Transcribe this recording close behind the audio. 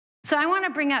So I want to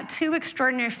bring out two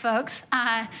extraordinary folks,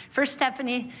 first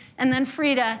Stephanie and then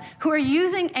Frida, who are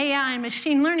using AI and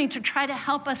machine learning to try to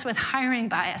help us with hiring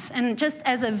bias, and just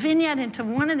as a vignette into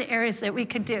one of the areas that we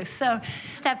could do. So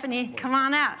Stephanie, come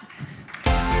on out.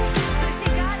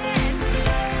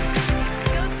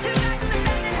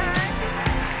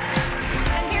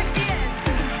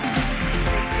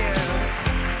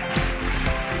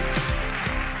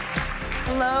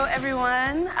 Hello,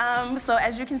 everyone. So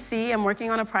as you can see, I'm working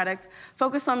on a product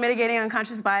focused on mitigating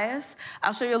unconscious bias.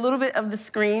 I'll show you a little bit of the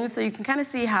screen so you can kind of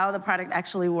see how the product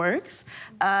actually works.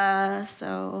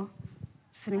 So,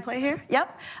 just hitting play here.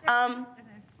 Yep.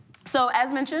 So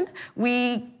as mentioned,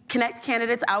 we connect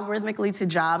candidates algorithmically to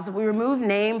jobs. We remove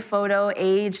name, photo,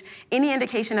 age, any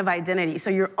indication of identity. So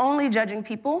you're only judging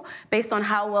people based on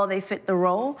how well they fit the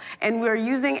role. And we're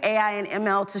using AI and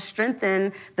ML to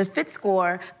strengthen the fit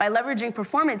score by leveraging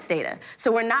performance data.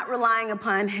 So we're not relying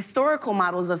upon historical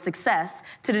models of success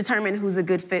to determine who's a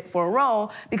good fit for a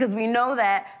role, because we know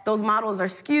that those models are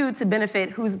skewed to benefit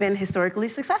who's been historically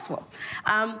successful.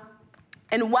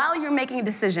 And while you're making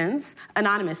decisions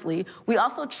anonymously, we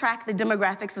also track the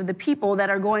demographics of the people that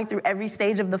are going through every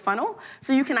stage of the funnel,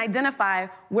 so you can identify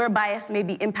where bias may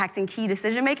be impacting key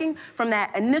decision-making, from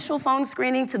that initial phone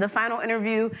screening to the final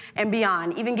interview and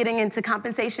beyond, even getting into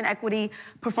compensation equity,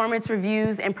 performance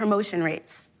reviews, and promotion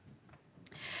rates.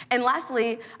 And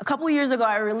lastly, a couple years ago,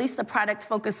 I released a product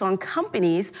focused on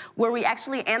companies where we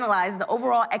actually analyzed the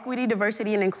overall equity,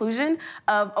 diversity, and inclusion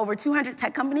of over 200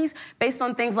 tech companies based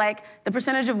on things like the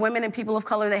percentage of women and people of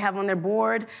color they have on their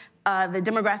board, the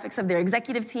demographics of their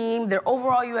executive team, their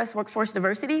overall U.S. workforce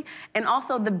diversity, and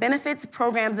also the benefits,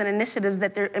 programs, and initiatives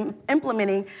that they're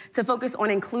implementing to focus on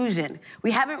inclusion.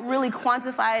 We haven't really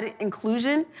quantified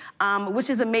inclusion, which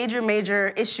is a major, major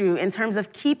issue in terms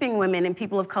of keeping women and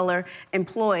people of color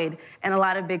employed in a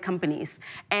lot of big companies.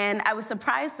 And I was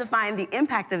surprised to find the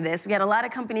impact of this. We had a lot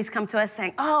of companies come to us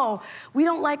saying, oh, we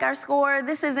don't like our score,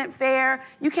 this isn't fair,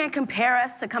 you can't compare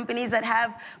us to companies that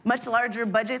have much larger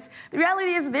budgets. The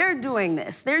reality is they're doing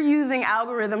this. They're using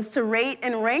algorithms to rate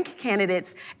and rank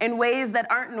candidates in ways that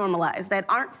aren't normalized, that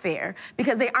aren't fair,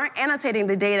 because they aren't annotating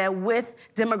the data with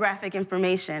demographic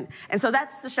information. And so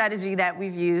that's the strategy that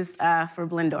we've used for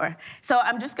Blendoor. So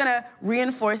I'm just gonna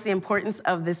reinforce the importance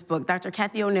of this book. Dr.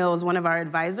 Kathy O'Neill is one of our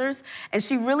advisors, and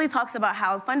she really talks about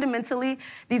how fundamentally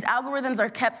these algorithms are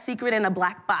kept secret in a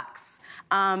black box.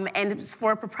 And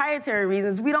for proprietary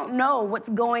reasons, we don't know what's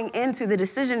going into the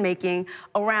decision-making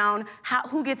around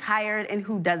who gets hired and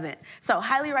who doesn't. So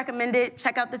highly recommend it.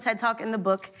 Check out the TED Talk in the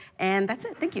book, and that's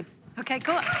it. Thank you. Okay,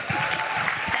 cool.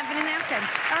 Stephanie Lampkin.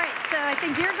 All right, so I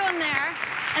think you're going there.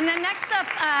 And then next up,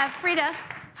 Frida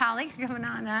Polli, you're coming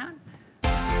on out.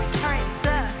 All right,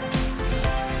 so.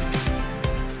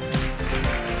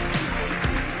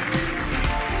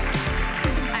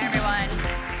 Hi,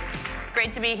 everyone.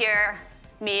 Great to be here.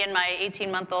 Me and my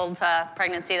 18-month-old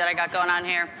pregnancy that I got going on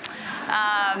here.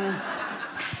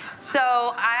 So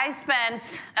I spent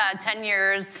 10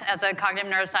 years as a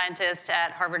cognitive neuroscientist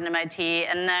at Harvard and MIT,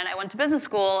 and then I went to business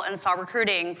school and saw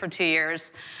recruiting for 2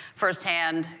 years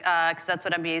firsthand, because that's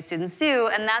what MBA students do,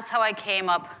 and that's how I came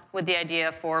up with the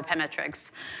idea for pymetrics.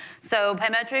 So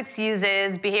pymetrics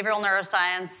uses behavioral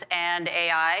neuroscience and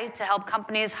AI to help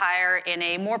companies hire in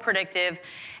a more predictive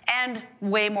and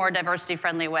way more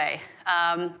diversity-friendly way.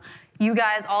 You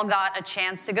guys all got a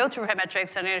chance to go through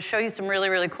pymetrics, and I'm going to show you some really,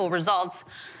 really cool results.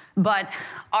 But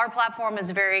our platform is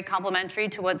very complementary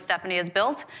to what Stephanie has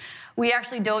built. We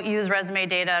actually don't use resume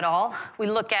data at all. We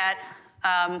look at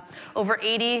over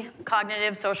 80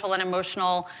 cognitive, social, and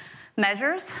emotional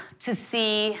measures to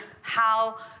see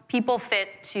how people fit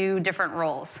to different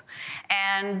roles.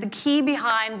 And the key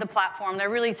behind the platform, there are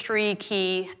really three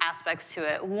key aspects to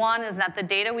it. One is that the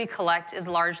data we collect is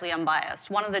largely unbiased.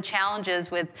 One of the challenges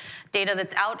with data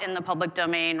that's out in the public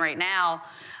domain right now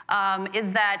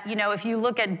is that, if you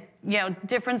look at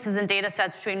differences in data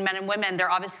sets between men and women, they're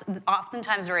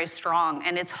oftentimes very strong,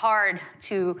 and it's hard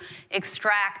to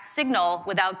extract signal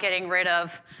without getting rid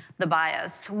of the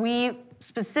bias. We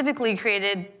specifically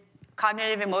created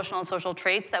cognitive, emotional, and social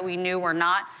traits that we knew were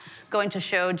not going to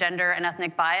show gender and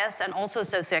ethnic bias, and also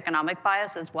socioeconomic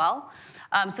bias as well.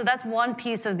 So that's one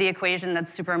piece of the equation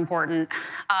that's super important.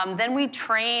 Then we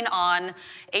train on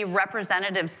a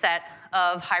representative set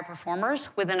of high performers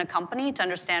within a company to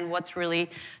understand what's really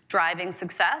driving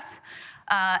success.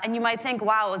 And you might think,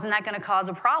 wow, isn't that going to cause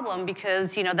a problem?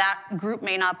 Because that group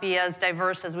may not be as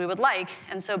diverse as we would like.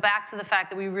 And so back to the fact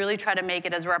that we really try to make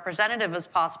it as representative as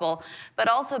possible, but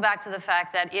also back to the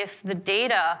fact that if the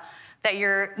data that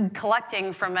you're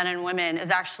collecting from men and women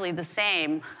is actually the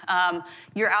same,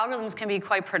 your algorithms can be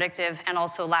quite predictive and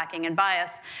also lacking in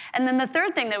bias. And then the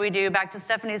third thing that we do, back to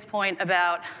Stephanie's point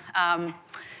about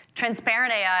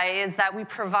transparent AI, is that we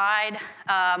provide,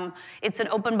 it's an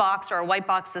open box or a white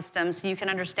box system, so you can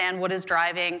understand what is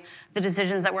driving the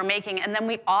decisions that we're making, and then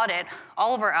we audit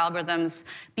all of our algorithms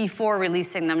before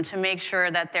releasing them to make sure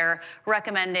that they're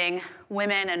recommending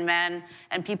women and men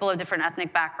and people of different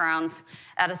ethnic backgrounds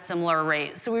at a similar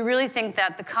rate. So we really think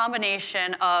that the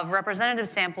combination of representative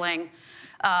sampling,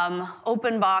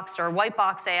 open box or white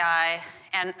box AI,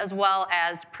 and as well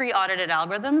as pre-audited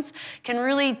algorithms can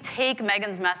really take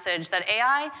Megan's message that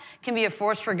AI can be a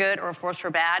force for good or a force for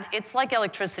bad. It's like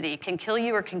electricity, can kill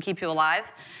you or can keep you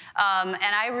alive. And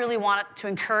I really want to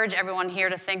encourage everyone here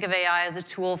to think of AI as a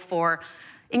tool for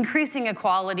increasing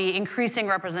equality, increasing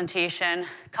representation.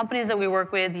 Companies that we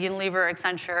work with, Unilever,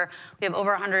 Accenture, we have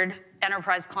over 100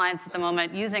 enterprise clients at the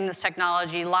moment using this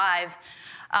technology live,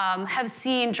 have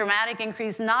seen dramatic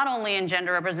increase not only in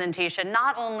gender representation,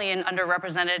 not only in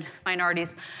underrepresented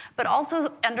minorities, but also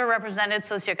underrepresented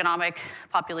socioeconomic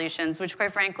populations, which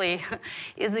quite frankly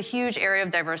is a huge area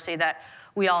of diversity that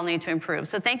we all need to improve.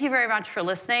 So thank you very much for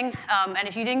listening. And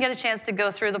if you didn't get a chance to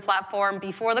go through the platform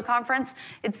before the conference,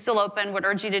 it's still open. Would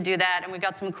urge you to do that, and we've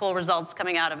got some cool results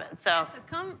coming out of it. So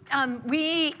come,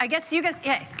 I guess you guys,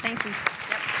 yeah, thank you.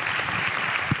 Yep.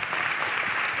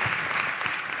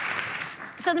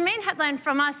 So the main headline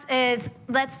from us is,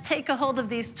 let's take a hold of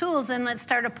these tools and let's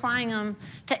start applying them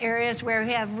to areas where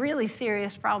we have really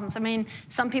serious problems. I mean,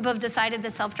 some people have decided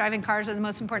that self-driving cars are the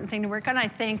most important thing to work on. I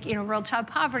think, rural child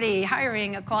poverty,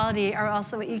 hiring, equality are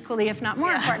also equally, if not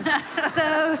more important.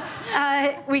 So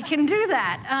we can do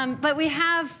that. But we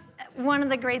have, one of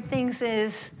the great things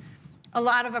is a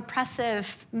lot of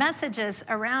oppressive messages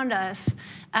around us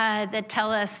that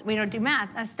tell us we don't do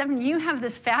math. Stephanie, you have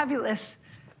this fabulous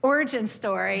origin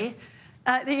story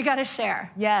that you got to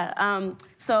share. Yeah,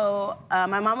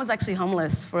 my mom was actually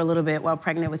homeless for a little bit while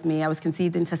pregnant with me. I was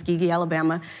conceived in Tuskegee,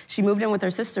 Alabama. She moved in with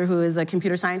her sister, who is a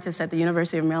computer scientist at the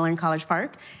University of Maryland, College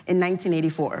Park, in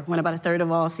 1984, when about a third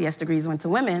of all CS degrees went to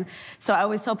women. So I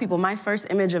always tell people my first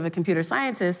image of a computer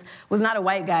scientist was not a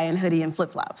white guy in hoodie and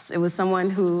flip-flops. It was someone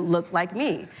who looked like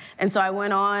me. And so I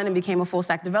went on and became a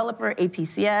full-stack developer,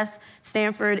 APCS,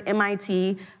 Stanford,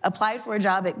 MIT, applied for a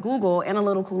job at Google,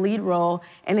 analytical lead role,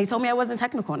 and they told me I wasn't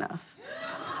technical enough.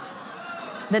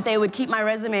 That they would keep my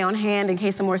resume on hand in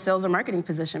case a more sales or marketing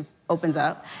position opens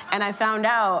up. And I found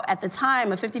out at the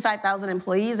time, of 55,000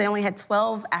 employees, they only had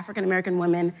 12 African-American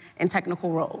women in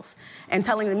technical roles. And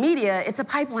telling the media, it's a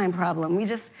pipeline problem.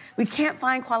 We can't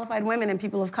find qualified women and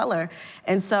people of color.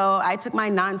 And so I took my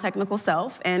non-technical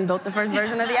self and built the first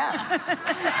version of the app.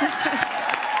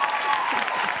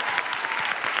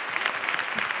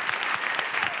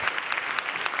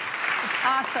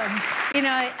 Awesome.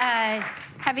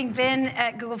 Having been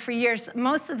at Google for years,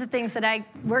 most of the things that I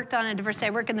worked on in diversity,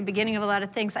 I work in the beginning of a lot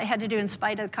of things I had to do in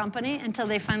spite of the company until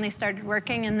they finally started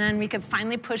working, and then we could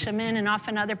finally push them in, and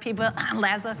often other people,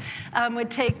 Lazo,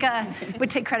 would take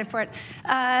credit for it.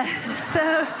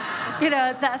 So,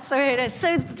 that's the way it is.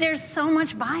 So there's so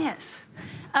much bias.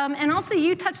 And also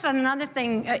you touched on another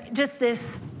thing, just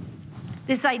this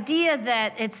idea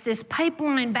that it's this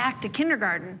pipeline back to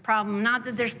kindergarten problem, not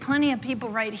that there's plenty of people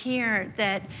right here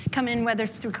that come in, whether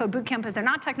through Code Bootcamp, if they're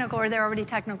not technical or they're already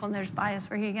technical and there's bias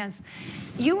working against.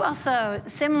 You also,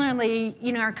 similarly,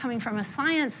 are coming from a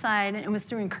science side, and it was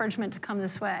through encouragement to come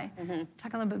this way. Mm-hmm.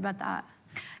 Talk a little bit about that.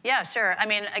 Yeah, sure. I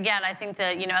mean, again, I think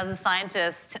that, as a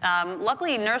scientist,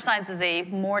 luckily neuroscience is a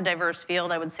more diverse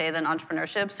field, I would say, than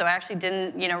entrepreneurship. So I actually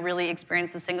didn't, really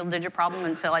experience the single-digit problem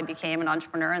until I became an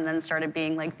entrepreneur and then started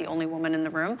being like the only woman in the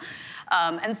room.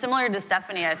 And similar to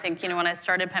Stephanie, I think, when I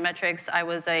started Pymetrics, I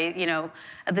was a,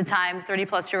 at the time,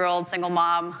 30-plus-year-old single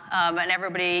mom, and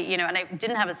everybody, and I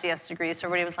didn't have a CS degree, so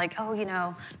everybody was like, oh,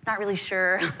 not really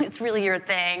sure, it's really your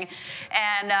thing.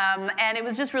 And it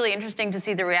was just really interesting to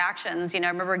see the reactions. I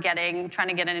remember trying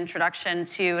to get an introduction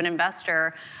to an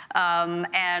investor,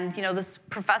 and this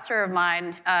professor of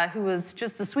mine who was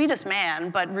just the sweetest man,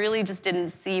 but really just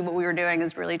didn't see what we were doing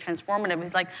as really transformative.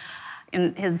 He's like,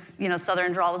 in his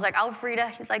southern drawl, was like, oh, Frida,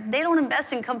 he's like, they don't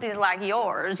invest in companies like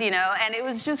yours, and it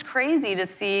was just crazy to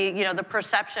see, the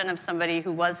perception of somebody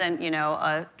who wasn't,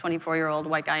 a 24-year-old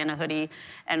white guy in a hoodie,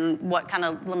 and what kind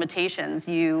of limitations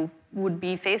you would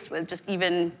be faced with, just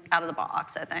even out of the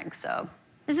box, I think, so.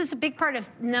 this is a big part of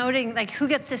noting like who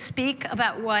gets to speak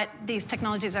about what these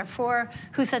technologies are for,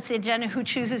 who sets the agenda, who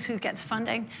chooses who gets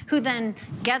funding, who then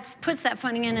puts that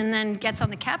funding in and then gets on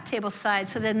the cap table side,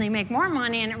 so then they make more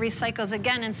money and it recycles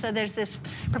again, and so there's this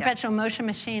perpetual motion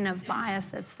machine of bias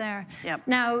that's there. Yep.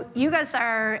 Now, you guys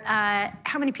are,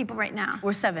 how many people right now?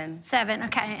 We're 7. 7,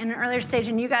 okay, in an earlier stage,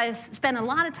 and you guys spend a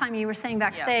lot of time, you were saying,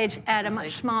 backstage at a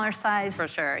much smaller size. For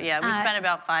sure, yeah, we spent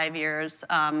about 5 years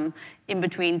in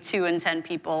between 2 and 10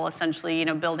 people, essentially,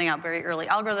 building out very early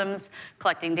algorithms,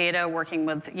 collecting data, working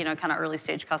with, kind of early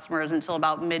stage customers until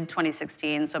about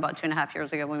mid-2016, so about 2.5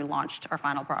 years ago when we launched our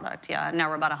final product, yeah, and now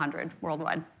we're about 100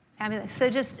 worldwide. Fabulous. So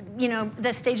just,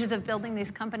 the stages of building these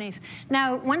companies.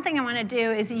 Now, one thing I want to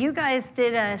do is you guys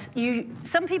did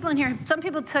some people in here, some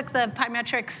people took the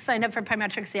pymetrics, signed up for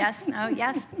pymetrics, yes? No?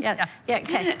 Yes? Yeah,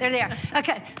 okay, there they are.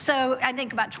 Okay, so I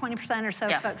think about 20% or so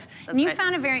folks. And you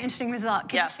found a very interesting result.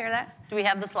 Can you share that? Do we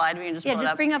have the slide? We can just pull it up.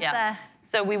 Just bring up the...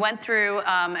 So we went through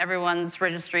everyone's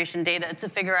registration data to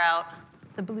figure out...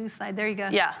 The blue slide, there you go.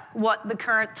 Yeah, what the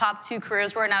current top 2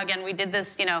 careers were. Now, again, we did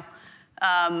this,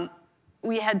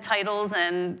 we had titles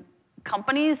and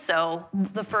companies, so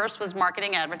the first was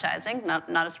marketing advertising,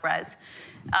 not a surprise.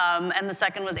 And the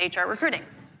second was HR recruiting,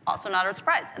 also not a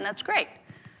surprise, and that's great.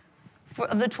 For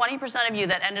the 20% of you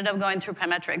that ended up going through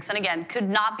pymetrics, and again, could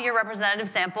not be a representative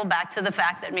sample back to the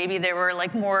fact that maybe they were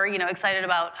like more excited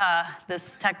about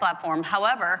this tech platform.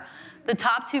 However, the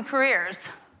top 2 careers,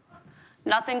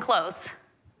 nothing close.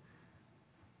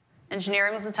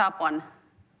 Engineering was the top one,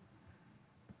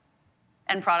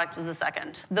 and product was the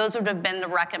second. Those would have been the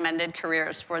recommended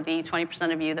careers for the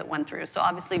 20% of you that went through. So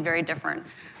obviously very different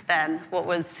than what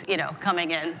was,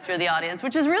 coming in through the audience,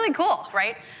 which is really cool,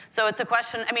 right? So it's a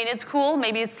question, I mean, it's cool,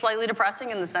 maybe it's slightly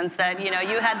depressing in the sense that, you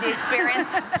had the experience,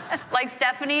 like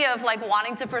Stephanie, of like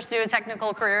wanting to pursue a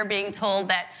technical career, being told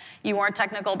that you weren't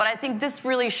technical, but I think this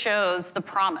really shows the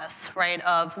promise, right,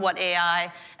 of what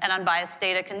AI and unbiased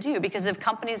data can do, because if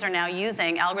companies are now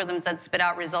using algorithms that spit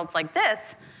out results like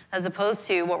this, as opposed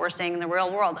to what we're seeing in the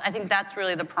real world, I think that's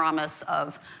really the promise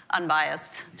of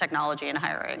unbiased technology and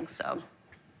hiring, so.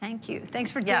 Thank you.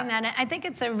 Thanks for doing that. And I think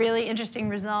it's a really interesting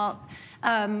result.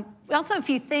 Also, if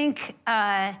you think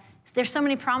there's so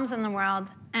many problems in the world,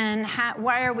 and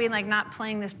why are we like not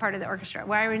playing this part of the orchestra?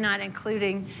 Why are we not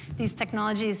including these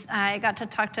technologies? I got to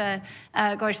talk to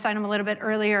Gloria Steinem a little bit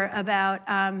earlier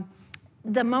about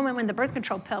the moment when the birth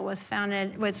control pill was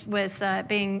founded, was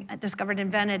being discovered,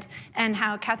 invented, and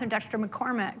how Catherine Dexter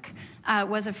McCormick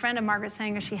was a friend of Margaret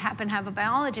Sanger. She happened to have a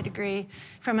biology degree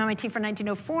from MIT from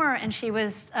 1904, and she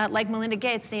was, like Melinda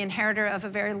Gates, the inheritor of a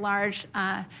very large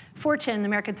fortune, the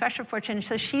American Threshold fortune,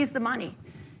 so she's the money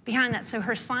behind that. So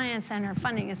her science and her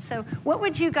funding is so. What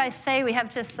would you guys say, we have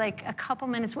just like a couple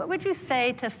minutes, what would you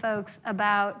say to folks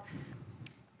about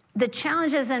the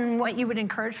challenges and what you would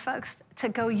encourage folks to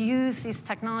go use these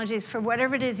technologies for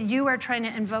whatever it is you are trying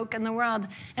to invoke in the world?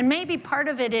 And maybe part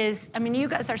of it is, I mean, you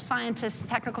guys are scientists,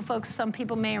 technical folks, some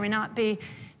people may or may not be,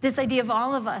 this idea of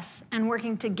all of us and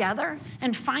working together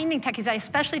and finding techies. I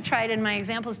especially tried in my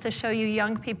examples to show you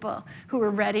young people who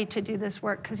are ready to do this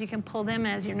work, because you can pull them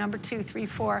as your number 2, 3,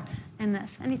 4 in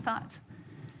this. Any thoughts?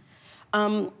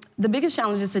 The biggest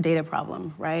challenge is the data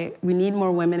problem, right? We need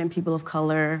more women and people of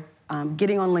color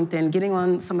getting on LinkedIn, getting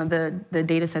on some of the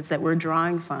data sets that we're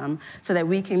drawing from, so that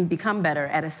we can become better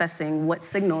at assessing what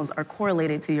signals are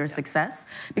correlated to your success.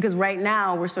 Because right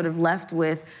now, we're sort of left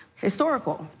with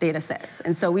historical data sets.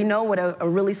 And so we know what a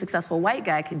really successful white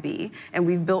guy could be, and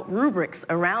we've built rubrics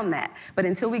around that. But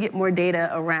until we get more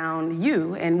data around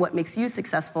you and what makes you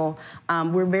successful,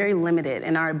 we're very limited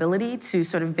in our ability to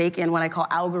sort of bake in what I call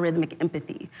algorithmic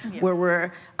empathy, where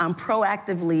we're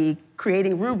proactively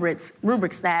creating rubrics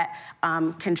that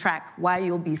can track why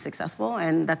you'll be successful,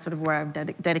 and that's sort of where I've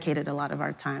dedicated a lot of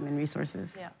our time and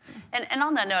resources. Yeah. And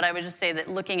on that note, I would just say that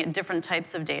looking at different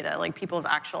types of data, like people's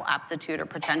actual aptitude or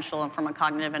potential and from a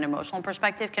cognitive and emotional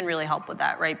perspective, can really help with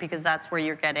that, right? Because that's where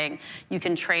you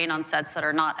can train on sets that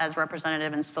are not as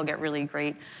representative and still get really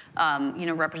great,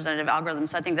 representative algorithms.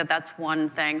 So I think that that's one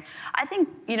thing. I think,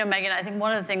 Megan, I think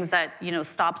one of the things that,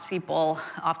 stops people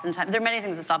oftentimes, there are many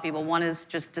things that stop people. One is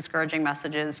just discouraging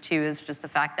messages. 2 is just the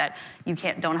fact that you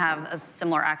don't have a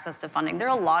similar access to funding. There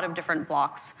are a lot of different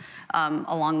blocks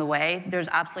along the way. There's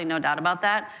absolutely no doubt about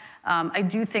that. I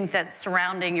do think that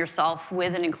surrounding yourself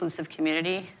with an inclusive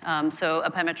community, so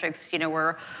at pymetrics,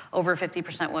 we're over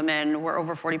 50% women, we're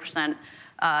over 40%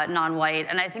 non-white.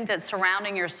 And I think that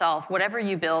surrounding yourself, whatever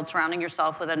you build, surrounding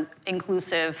yourself with an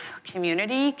inclusive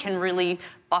community can really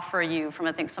buffer you from,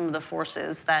 I think, some of the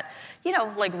forces that,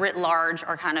 like writ large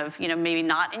are kind of, maybe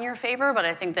not in your favor, but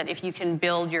I think that if you can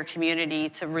build your community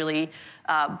to really,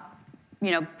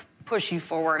 push you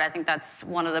forward, I think that's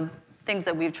one of the things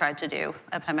that we've tried to do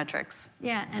at Pymetrics.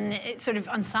 Yeah, and it's sort of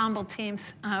ensemble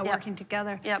teams working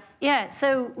together. Yep. Yeah,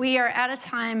 so we are out of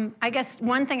time. I guess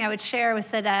one thing I would share was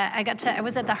that I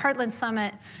was at the Heartland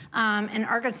Summit in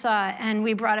Arkansas, and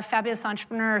we brought a fabulous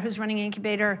entrepreneur who's running an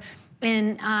incubator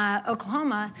in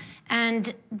Oklahoma.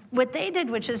 And what they did,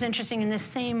 which is interesting in this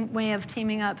same way of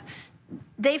teaming up,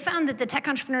 they found that the tech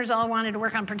entrepreneurs all wanted to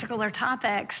work on particular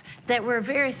topics that were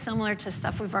very similar to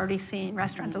stuff we've already seen,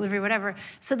 restaurant, delivery, whatever.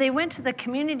 So they went to the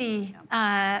community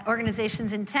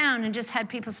organizations in town and just had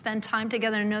people spend time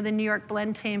together. I know the New York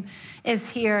Blend team is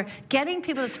here, getting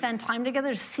people to spend time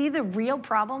together to see the real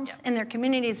problems in their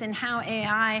communities and how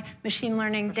AI, machine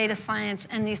learning, data science,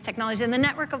 and these technologies, and the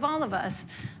network of all of us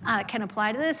can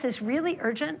apply to this is really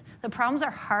urgent. The problems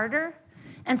are harder,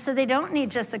 and so they don't need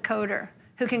just a coder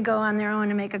who can go on their own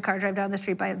and make a car drive down the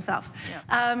street by himself.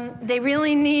 Yeah. They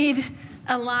really need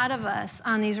a lot of us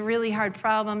on these really hard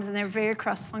problems, and they're very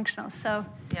cross-functional. So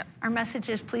our message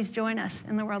is please join us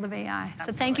in the world of AI.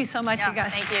 Absolutely. So thank you so much, you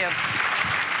guys. Thank you.